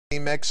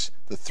Marketing Mix,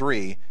 the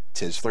 3,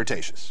 Tiz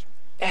Flirtatious.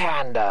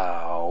 And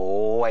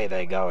away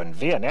they go, and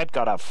Vionnet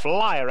got a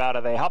flyer out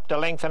of there, hopped a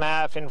length and a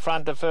half in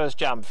front of first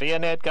jump.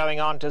 Vionnet going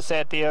on to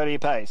set the early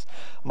pace.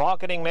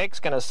 Marketing Mix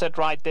going to sit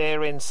right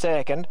there in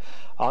second.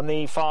 On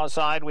the far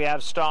side we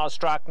have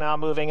Starstruck now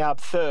moving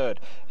up third.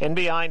 In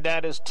behind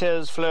that is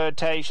Tiz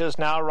Flirtatious,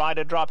 now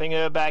Ryder dropping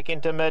her back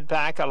into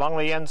mid-pack. Along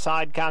the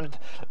inside comes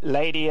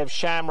Lady of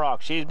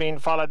Shamrock. She's been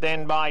followed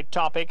then by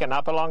Topic, and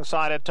up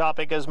alongside of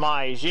Topic is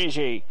Mare.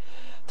 Gigi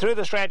through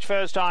the stretch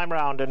first time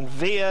round, and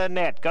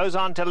Vionnet goes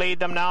on to lead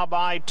them now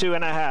by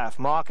 2.5.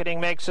 Marketing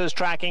Mix is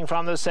tracking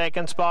from the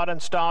second spot,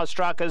 and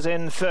Starstruck is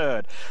in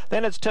third.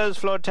 Then it's Tiz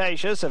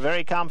Flirtatious, a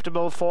very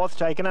comfortable fourth,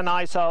 taking a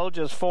nice hold,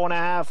 just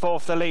 4.5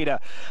 off the leader.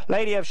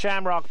 Lady of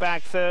Shamrock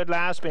back third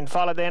last, been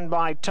followed then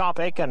by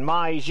Topic, and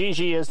My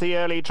Gigi is the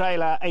early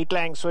trailer. 8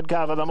 lengths would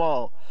cover them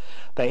all.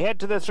 They head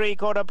to the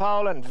three-quarter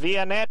pole, and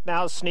Vionnet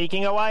now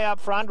sneaking away up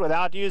front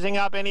without using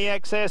up any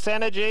excess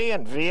energy,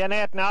 and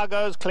Vionnet now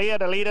goes clear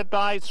to lead it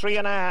by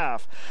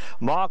 3.5.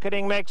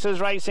 Marketing Mix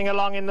is racing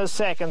along in the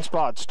second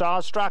spot.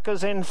 Starstruck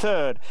is in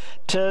third.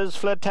 Tiz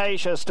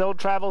Flirtatious still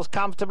travels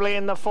comfortably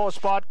in the fourth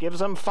spot, gives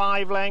them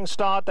 5 lengths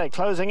start. They're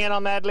closing in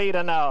on that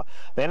leader now.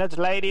 Then it's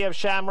Lady of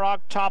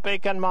Shamrock,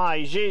 Topic, and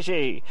My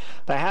Gigi.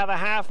 They have a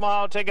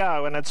half-mile to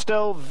go, and it's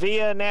still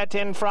Vionnet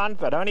in front,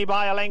 but only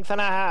by a length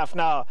and a half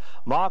now.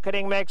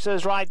 Marketing Mix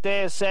is right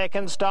there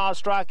second.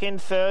 Starstruck in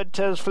third.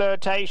 Tiz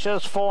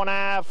Flirtatious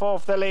 4.5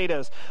 off the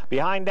leaders.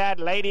 Behind that,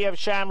 Lady of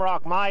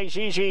Shamrock, My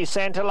Gigi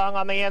sent along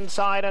on the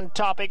inside, and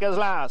Topic is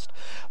last.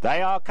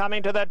 They are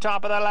coming to the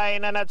top of the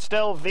lane, and it's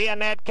still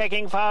Vionnet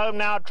kicking for home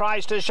now,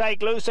 tries to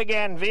shake loose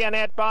again.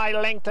 Vionnet by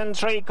length and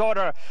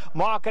 3/4.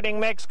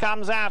 Marketing Mix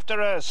comes after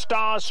her.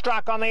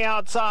 Starstruck on the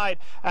outside,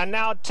 and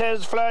now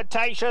Tiz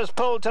Flirtatious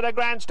pulled to the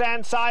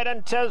grandstand side,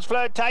 and Tiz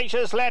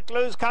Flirtatious let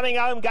loose, coming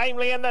home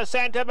gamely in the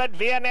centre, but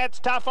Vionnet's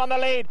tough on the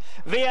lead.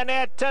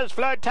 Vionnet, Tiz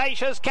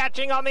Flirtatious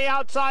catching on the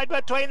outside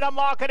between the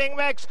Marketing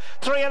Mix.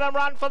 3 of them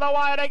run for the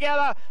wire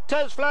together.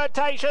 Tiz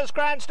Flirtatious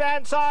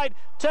grandstand side.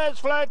 Tiz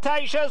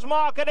Flirtatious,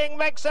 Marketing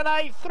Mix, and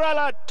a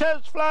thriller.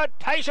 Tiz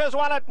Flirtatious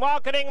won it.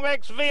 Marketing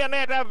Mix,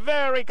 Vionnet a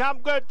very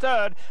good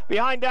third.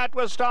 Behind that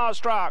was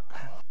Starstruck.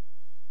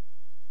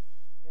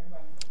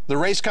 The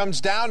race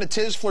comes down to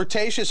Tiz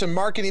Flirtatious and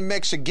Marketing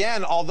Mix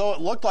again, although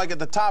it looked like at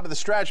the top of the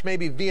stretch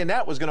maybe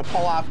Vionnet was going to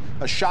pull off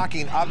a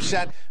shocking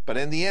upset. But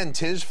in the end,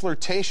 Tiz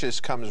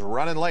Flirtatious comes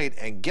running late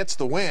and gets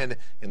the win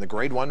in the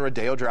Grade 1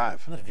 Rodeo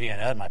Drive.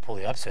 Vionnet might pull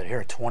the upset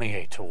here at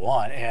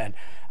 28-1, and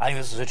I think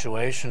this is a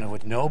situation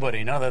with none of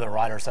the other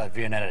riders thought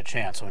Vionnet had a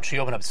chance. So when she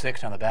opened up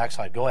 6 on the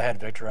backside, go ahead,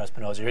 Victor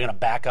Espinoza, you're going to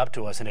back up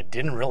to us, and it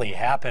didn't really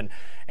happen.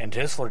 And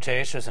Tiz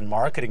Flirtatious and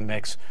Marketing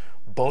Mix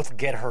both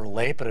get her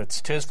late, but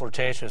it's Tiz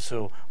Flirtatious,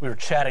 who we were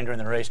chatting during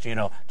the race,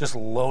 just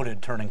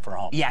loaded turning for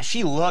home. Yeah,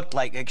 she looked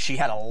like she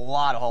had a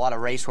lot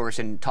of racehorse,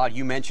 and Todd,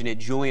 you mentioned it.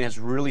 Julien has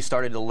really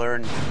started to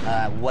learn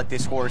what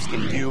this horse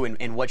can do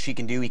and what she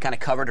can do. He kind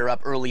of covered her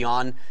up early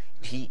on.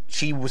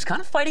 She was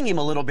kind of fighting him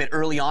a little bit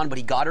early on, but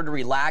he got her to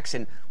relax,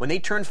 and when they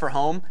turned for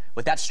home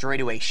with that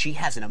straightaway, she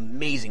has an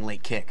amazing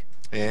late kick.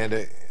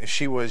 And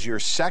she was your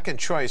second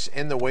choice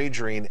in the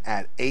wagering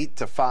at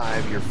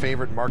 8-5, your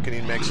favorite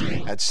Marketing Mix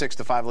at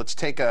 6-5. Let's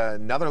take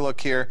another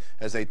look here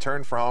as they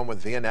turn for home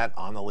with Vionnet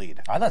on the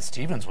lead. I thought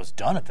Stevens was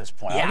done at this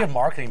point. Yeah. I'll give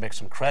Marketing Mix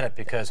some credit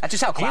because that's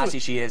just how classy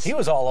she is. He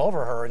was all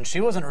over her, and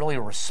she wasn't really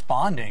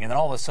responding. And then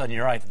all of a sudden,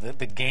 you're right,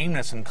 the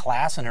gameness and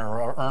class in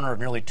her earner of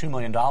nearly $2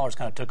 million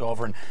kind of took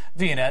over, and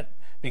Vionnet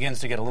begins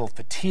to get a little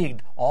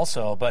fatigued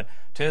also. But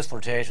Tiz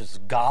Flirtatious is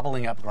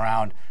gobbling up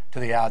ground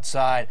to the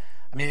outside.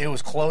 I mean, it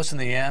was close in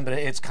the end, but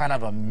it's kind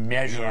of a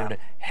measured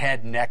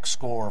head-neck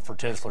score for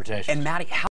Tiz Flirtatious. And Maddie, how